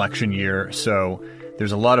 It's an election year, so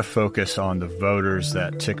there's a lot of focus on the voters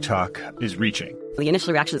that TikTok is reaching. The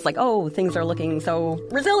initial reaction is like, oh, things are looking so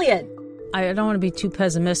resilient. I don't want to be too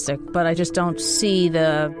pessimistic, but I just don't see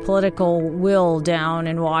the political will down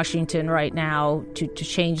in Washington right now to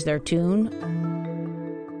change their tune.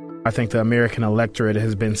 I think the American electorate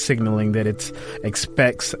has been signaling that it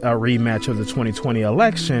expects a rematch of the 2020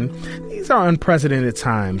 election. These are unprecedented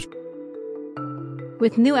times.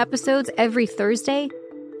 With new episodes every Thursday,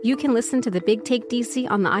 you can listen to The Big Take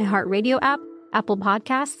DC on the iHeartRadio app, Apple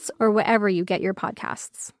Podcasts, or wherever you get your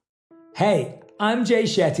podcasts. Hey, I'm Jay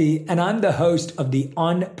Shetty, and I'm the host of the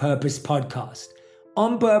On Purpose podcast.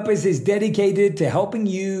 On Purpose is dedicated to helping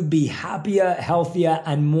you be happier, healthier,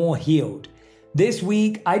 and more healed. This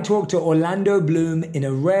week, I talked to Orlando Bloom in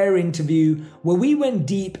a rare interview where we went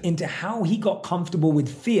deep into how he got comfortable with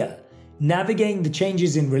fear, navigating the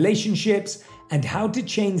changes in relationships, and how to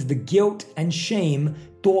change the guilt and shame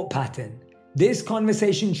thought pattern. This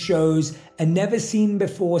conversation shows a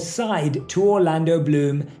never-seen-before side to Orlando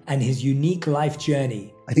Bloom and his unique life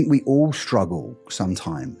journey. I think we all struggle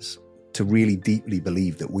sometimes to really deeply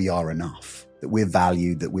believe that we are enough, that we're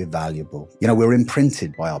valued, that we're valuable. You know, we're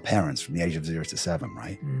imprinted by our parents from the age of 0 to 7,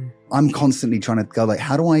 right? I'm constantly trying to go like,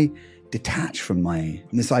 how do I detach from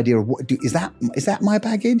this idea of is that my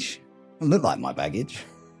baggage? It doesn't look like my baggage.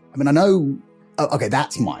 I mean, I know, okay,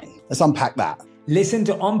 that's mine. Let's unpack that. Listen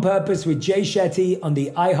to On Purpose with Jay Shetty on the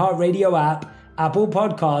iHeartRadio app, Apple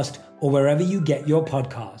Podcast, or wherever you get your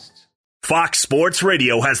podcasts. Fox Sports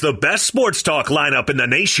Radio has the best sports talk lineup in the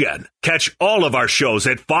nation. Catch all of our shows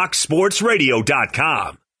at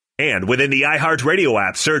foxsportsradio.com. And within the iHeartRadio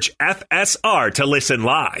app, search FSR to listen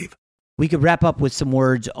live. We could wrap up with some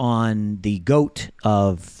words on the GOAT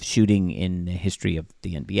of shooting in the history of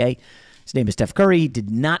the NBA. His name is Steph Curry. He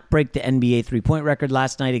did not break the NBA three-point record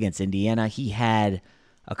last night against Indiana. He had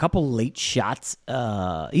a couple late shots.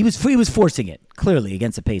 He was forcing it, clearly,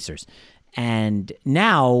 against the Pacers. And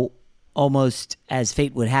now, almost as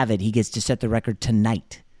fate would have it, he gets to set the record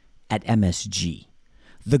tonight at MSG,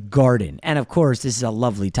 the Garden. And, of course, this is a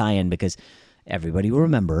lovely tie-in because everybody will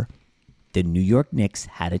remember the New York Knicks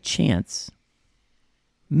had a chance,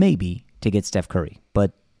 maybe, to get Steph Curry,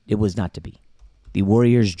 but it was not to be. The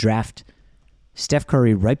Warriors draft Steph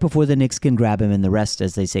Curry right before the Knicks can grab him, and the rest,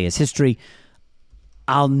 as they say, is history.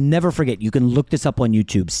 I'll never forget. You can look this up on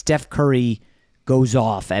YouTube. Steph Curry goes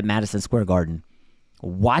off at Madison Square Garden.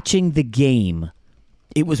 Watching the game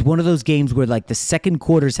it was one of those games where like the second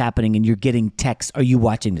quarter's happening and you're getting texts. Are you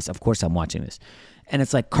watching this? Of course I'm watching this. And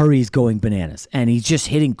it's like Curry's going bananas and he's just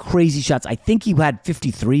hitting crazy shots. I think he had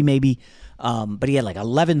 53 maybe, but he had like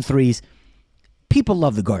 11 threes. People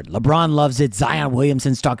love the Garden. LeBron loves it. Zion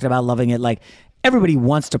Williamson's talking about loving it. Like everybody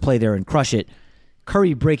wants to play there and crush it.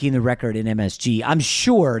 Curry breaking the record in MSG. I'm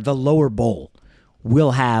sure the lower bowl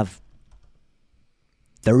will have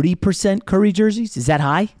 30% Curry jerseys. Is that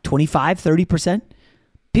high? 25, 30%?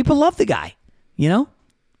 People love the guy, you know?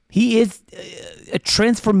 He is a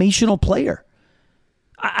transformational player.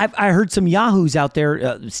 I heard some yahoos out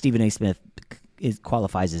there, Stephen A. Smith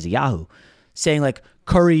qualifies as a yahoo, saying like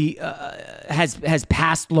Curry has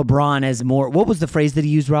passed LeBron as more. What was the phrase that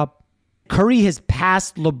he used, Rob? Curry has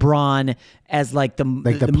passed LeBron as like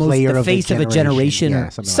the face of a generation, yeah,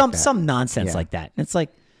 or some nonsense like that. And it's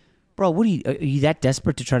like, bro, are you that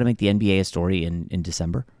desperate to try to make the NBA a story in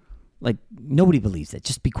December? Like, nobody believes that.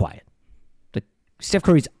 Just be quiet. Like, Steph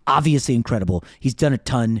Curry's obviously incredible. He's done a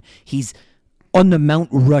ton. He's on the Mount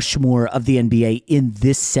Rushmore of the NBA in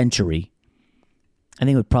this century. I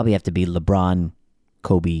think it would probably have to be LeBron,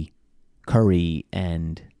 Kobe, Curry,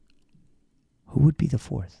 and who would be the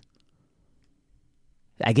fourth?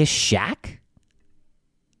 I guess Shaq?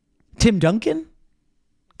 Tim Duncan?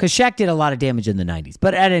 Because Shaq did a lot of damage in the 90s.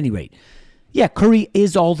 But at any rate, yeah, Curry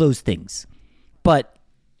is all those things. But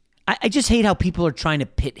I just hate how people are trying to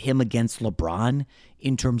pit him against LeBron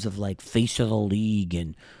in terms of like face of the league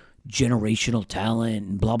and generational talent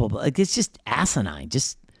and blah, blah, blah. Like, it's just asinine.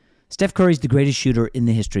 Just Steph Curry's the greatest shooter in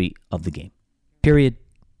the history of the game. Period.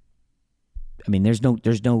 I mean, there's not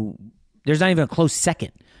even a close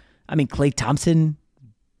second. I mean, Klay Thompson,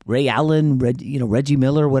 Ray Allen, Reggie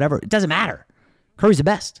Miller, whatever. It doesn't matter. Curry's the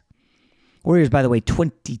best. Warriors, by the way,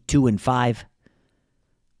 22-5.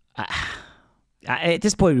 At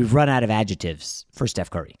this point, we've run out of adjectives for Steph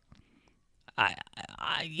Curry.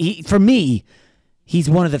 For me, he's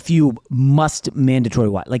one of the few mandatory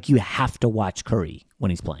watch. Like, you have to watch Curry when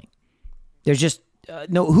he's playing. There's just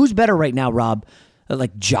no. Who's better right now, Rob?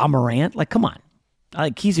 Like Ja Morant? Like, come on.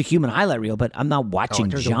 Like, he's a human highlight reel, but I'm not watching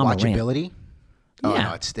Ja Morant. Watchability? Oh, yeah.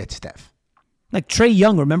 no, it's Steph. Like Trae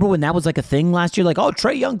Young, remember when that was like a thing last year? Like, oh,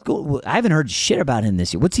 Trae Young, cool. I haven't heard shit about him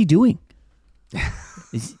this year. What's he doing?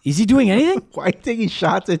 Is he doing anything? Why are you taking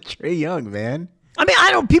shots at Trae Young, man? I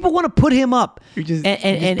mean, people want to put him up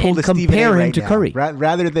and compare him to Curry.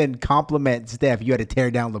 Rather than compliment Steph, you had to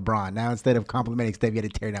tear down LeBron. Now, instead of complimenting Steph, you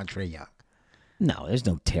had to tear down Trae Young. No, there's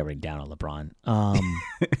no tearing down on LeBron.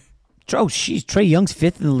 Trae Young's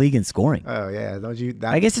fifth in the league in scoring. Oh, yeah.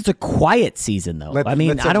 I guess it's a quiet season, though. I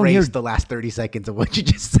don't hear the last 30 seconds of what you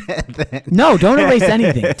just said then. No, don't erase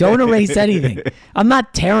anything. Don't erase anything. I'm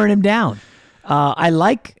not tearing him down. I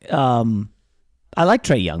like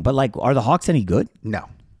Trae Young, but like, are the Hawks any good? No,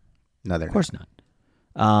 they're of course not.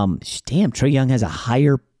 Damn, Trae Young has a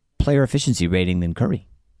higher player efficiency rating than Curry.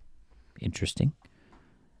 Interesting.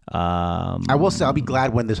 I will say I'll be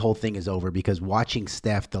glad when this whole thing is over, because watching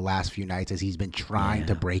Steph the last few nights as he's been trying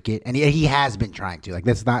to break it, and he has been trying to. Like,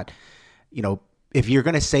 that's not, if you're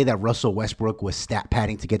going to say that Russell Westbrook was stat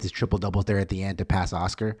padding to get this triple-doubles there at the end to pass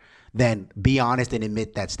Oscar, then be honest and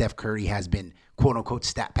admit that Steph Curry has been, quote-unquote,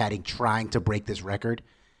 stat padding trying to break this record.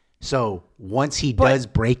 So once he does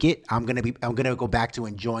break it, I'm gonna go back to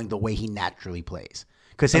enjoying the way he naturally plays.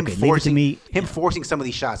 Because him forcing some of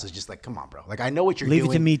these shots is just like, come on, bro. Like, I know what you're doing.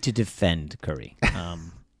 Leave it to me to defend Curry.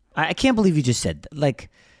 I can't believe you just said that.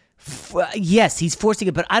 Like, yes, he's forcing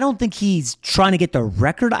it, but I don't think he's trying to get the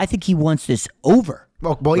record. I think he wants this over.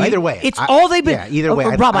 Well, right? Either way. It's all they've been. Yeah, either way.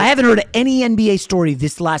 Rob, I haven't heard any NBA story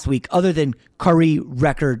this last week other than Curry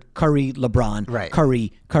record, Curry, LeBron, right.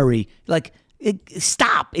 Curry. Like,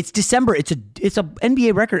 stop. It's December. It's a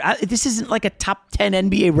NBA record. This isn't like a top 10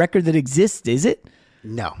 NBA record that exists, is it?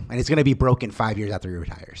 No, and it's going to be broken 5 years after he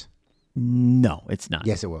retires. No, it's not.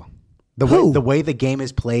 Yes, it will. The way the game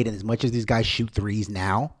is played, and as much as these guys shoot threes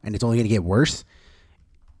now, and it's only going to get worse.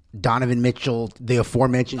 Donovan Mitchell, the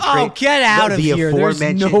aforementioned Trae. Oh, get out of here! There's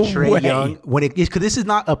no Trae way. Young, because this is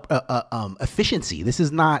not efficiency. This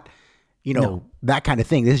is not that kind of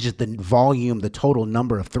thing. This is just the volume, the total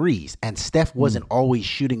number of threes. And Steph wasn't always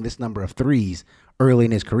shooting this number of threes early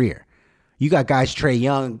in his career. You got guys, Trae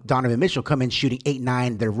Young, Donovan Mitchell, come in shooting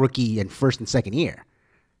 8-9 their rookie and first and second year.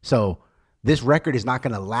 So this record is not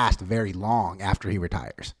going to last very long after he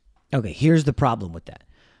retires. Okay, here's the problem with that.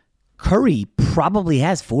 Curry probably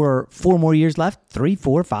has four more years left. 3,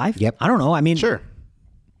 4, 5. Yep. I don't know. I mean, sure.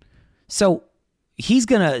 So he's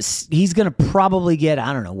gonna probably get,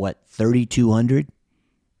 I don't know what, 3,200,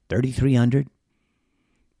 3,300.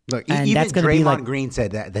 Look, and even that's gonna Draymond be like, Green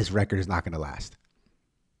said that this record is not going to last.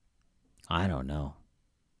 I don't know.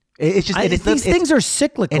 It's just these things are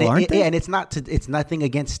cyclical, aren't they? Yeah, and it's nothing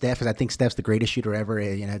against Steph, because I think Steph's the greatest shooter ever.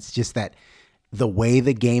 It's just that the way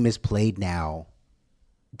the game is played now,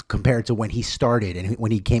 compared to when he started and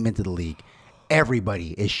when he came into the league,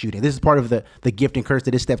 everybody is shooting. This is part of the gift and curse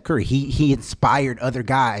that is Steph Curry. He inspired other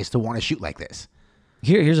guys to want to shoot like this.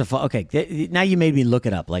 Here's okay. Now you made me look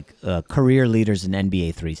it up. Like career leaders in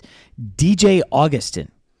NBA threes. DJ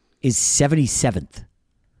Augustin is 77th.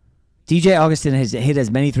 DJ Augustin has hit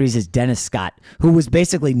as many threes as Dennis Scott, who was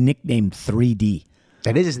basically nicknamed 3D.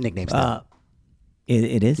 That is his nickname still.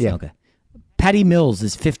 It is? Yeah. Okay. Patty Mills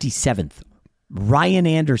is 57th. Ryan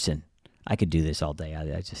Anderson. I could do this all day.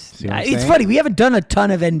 It's funny. We haven't done a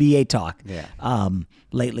ton of NBA talk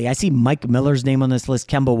lately. I see Mike Miller's name on this list,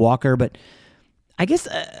 Kemba Walker, but I guess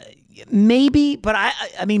maybe. But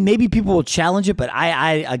I mean, maybe people will challenge it. But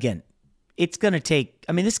again, it's going to take.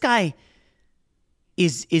 I mean, this guy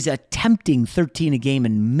is attempting 13 a game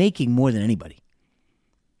and making more than anybody.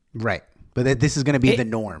 Right. But this is going to be the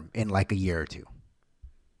norm in like a year or two.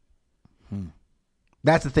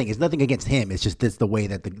 That's the thing. It's nothing against him. It's just the way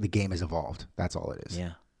that the game has evolved. That's all it is.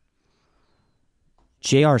 Yeah.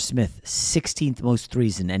 J.R. Smith, 16th most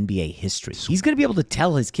threes in NBA history. He's going to be able to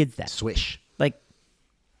tell his kids that. Swish.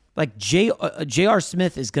 Like J.R.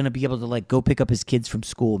 Smith is going to be able to like go pick up his kids from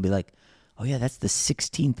school and be like, oh, yeah, that's the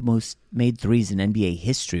 16th most made threes in NBA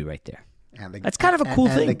history right there. That's kind of a cool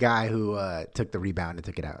thing. And the guy who took the rebound and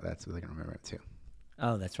took it out. That's what they're going to remember too.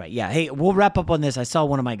 Oh, that's right. Yeah. Hey, we'll wrap up on this. I saw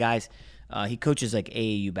one of my guys. He coaches like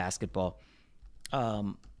AAU basketball.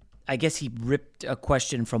 I guess he ripped a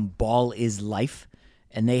question from Ball is Life.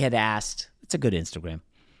 And they had asked, it's a good Instagram.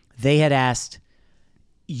 They had asked,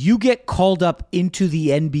 you get called up into the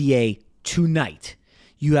NBA tonight.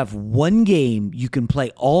 You have one game. You can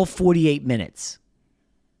play all 48 minutes.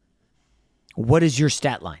 What is your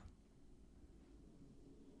stat line?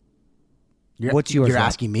 What's yours? You're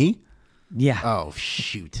asking me? Yeah. Oh,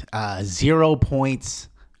 shoot. 0 points,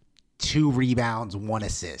 2 rebounds, 1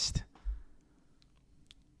 assist.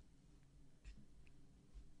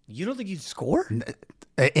 You don't think you'd score?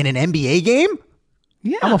 In an NBA game?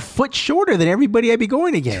 Yeah. I'm a foot shorter than everybody I'd be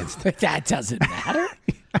going against. That doesn't matter.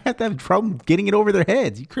 I have to have trouble getting it over their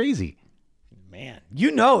heads. You crazy. Man,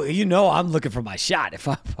 you know I'm looking for my shot if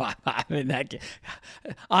I'm in that game.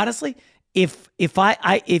 Honestly, if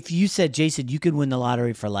you said, Jason, you could win the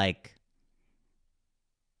lottery for like,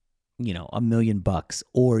 $1 million,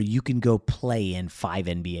 or you can go play in 5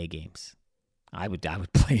 NBA games. I would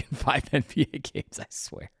play in 5 NBA games, I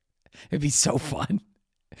swear. It'd be so fun.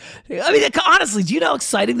 I mean, honestly, do you know how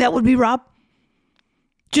exciting that would be, Rob?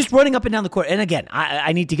 Just running up and down the court. And again,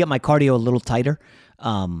 I need to get my cardio a little tighter.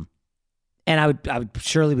 And I would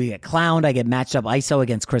surely be get clowned. I get matched up ISO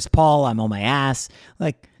against Chris Paul. I'm on my ass.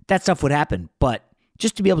 Like, that stuff would happen. But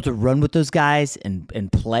just to be able to run with those guys and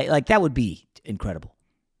play, like, that would be incredible.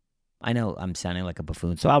 I know I'm sounding like a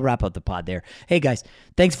buffoon, so I'll wrap up the pod there. Hey, guys,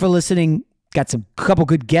 thanks for listening. Got couple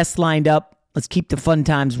good guests lined up. Let's keep the fun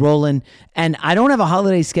times rolling. And I don't have a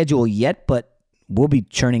holiday schedule yet, but we'll be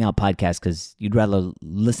churning out podcasts because you'd rather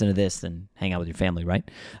listen to this than hang out with your family, right?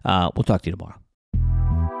 We'll talk to you tomorrow.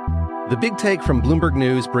 The Big Take from Bloomberg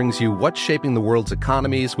News brings you what's shaping the world's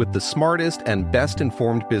economies with the smartest and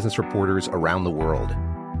best-informed business reporters around the world.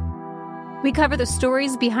 We cover the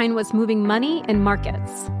stories behind what's moving money and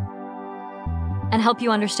markets, and help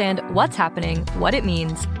you understand what's happening, what it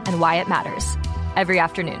means, and why it matters every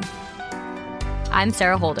afternoon. I'm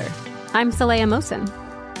Sarah Holder. I'm Saleha Mohsin.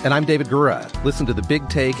 And I'm David Gura. Listen to The Big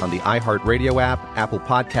Take on the iHeartRadio app, Apple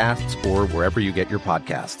Podcasts, or wherever you get your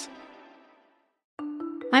podcasts.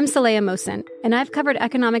 I'm Saleha Mohsin, and I've covered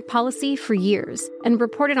economic policy for years and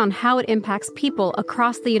reported on how it impacts people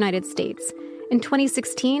across the United States. In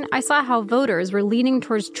 2016, I saw how voters were leaning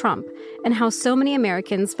towards Trump and how so many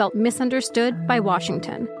Americans felt misunderstood by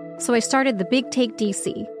Washington. So I started The Big Take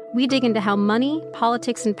DC. We dig into how money,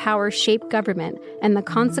 politics, and power shape government and the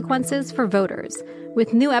consequences for voters.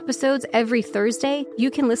 With new episodes every Thursday, you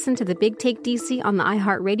can listen to The Big Take DC on the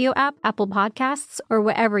iHeartRadio app, Apple Podcasts, or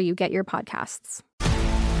wherever you get your podcasts.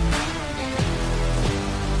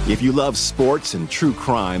 If you love sports and true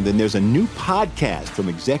crime, then there's a new podcast from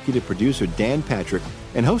executive producer Dan Patrick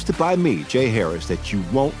and hosted by me, Jay Harris, that you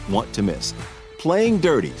won't want to miss. Playing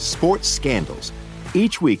Dirty: Sports Scandals.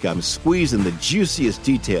 Each week, I'm squeezing the juiciest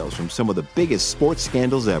details from some of the biggest sports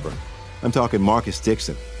scandals ever. I'm talking Marcus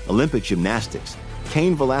Dixon, Olympic gymnastics,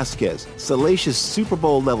 Cain Velasquez, salacious Super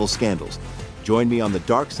Bowl-level scandals. Join me on the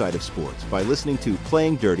dark side of sports by listening to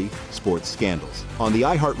Playing Dirty: Sports Scandals on the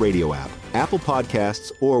iHeartRadio app, Apple Podcasts,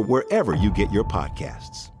 or wherever you get your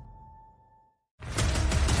podcasts.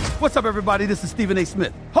 What's up, everybody? This is Stephen A.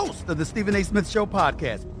 Smith, host of the Stephen A. Smith Show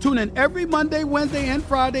podcast. Tune in every Monday, Wednesday, and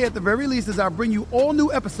Friday at the very least as I bring you all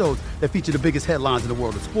new episodes that feature the biggest headlines in the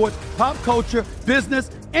world of sports, pop culture,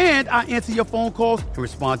 business, and I answer your phone calls and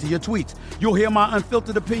respond to your tweets. You'll hear my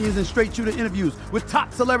unfiltered opinions and straight-shooter interviews with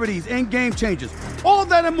top celebrities and game changers. All of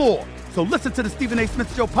that and more. So listen to the Stephen A.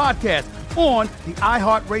 Smith Show podcast on the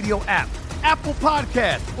iHeartRadio app, Apple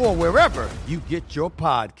Podcasts, or wherever you get your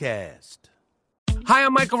podcast. Hi,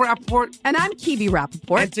 I'm Michael Rappaport. And I'm Kibi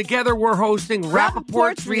Rappaport. And together we're hosting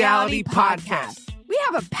Rappaport's Reality Podcast. We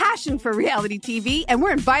have a passion for reality TV, and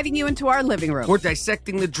we're inviting you into our living room. We're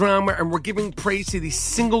dissecting the drama, and we're giving praise to the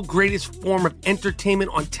single greatest form of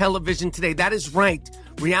entertainment on television today. That is right.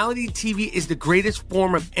 Reality TV is the greatest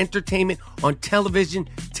form of entertainment on television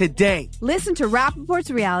today. Listen to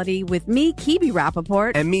Rappaport's Reality with me, Kibi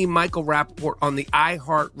Rappaport. And me, Michael Rappaport, on the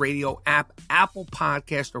iHeartRadio app, Apple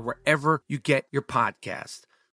Podcast, or wherever you get your podcast.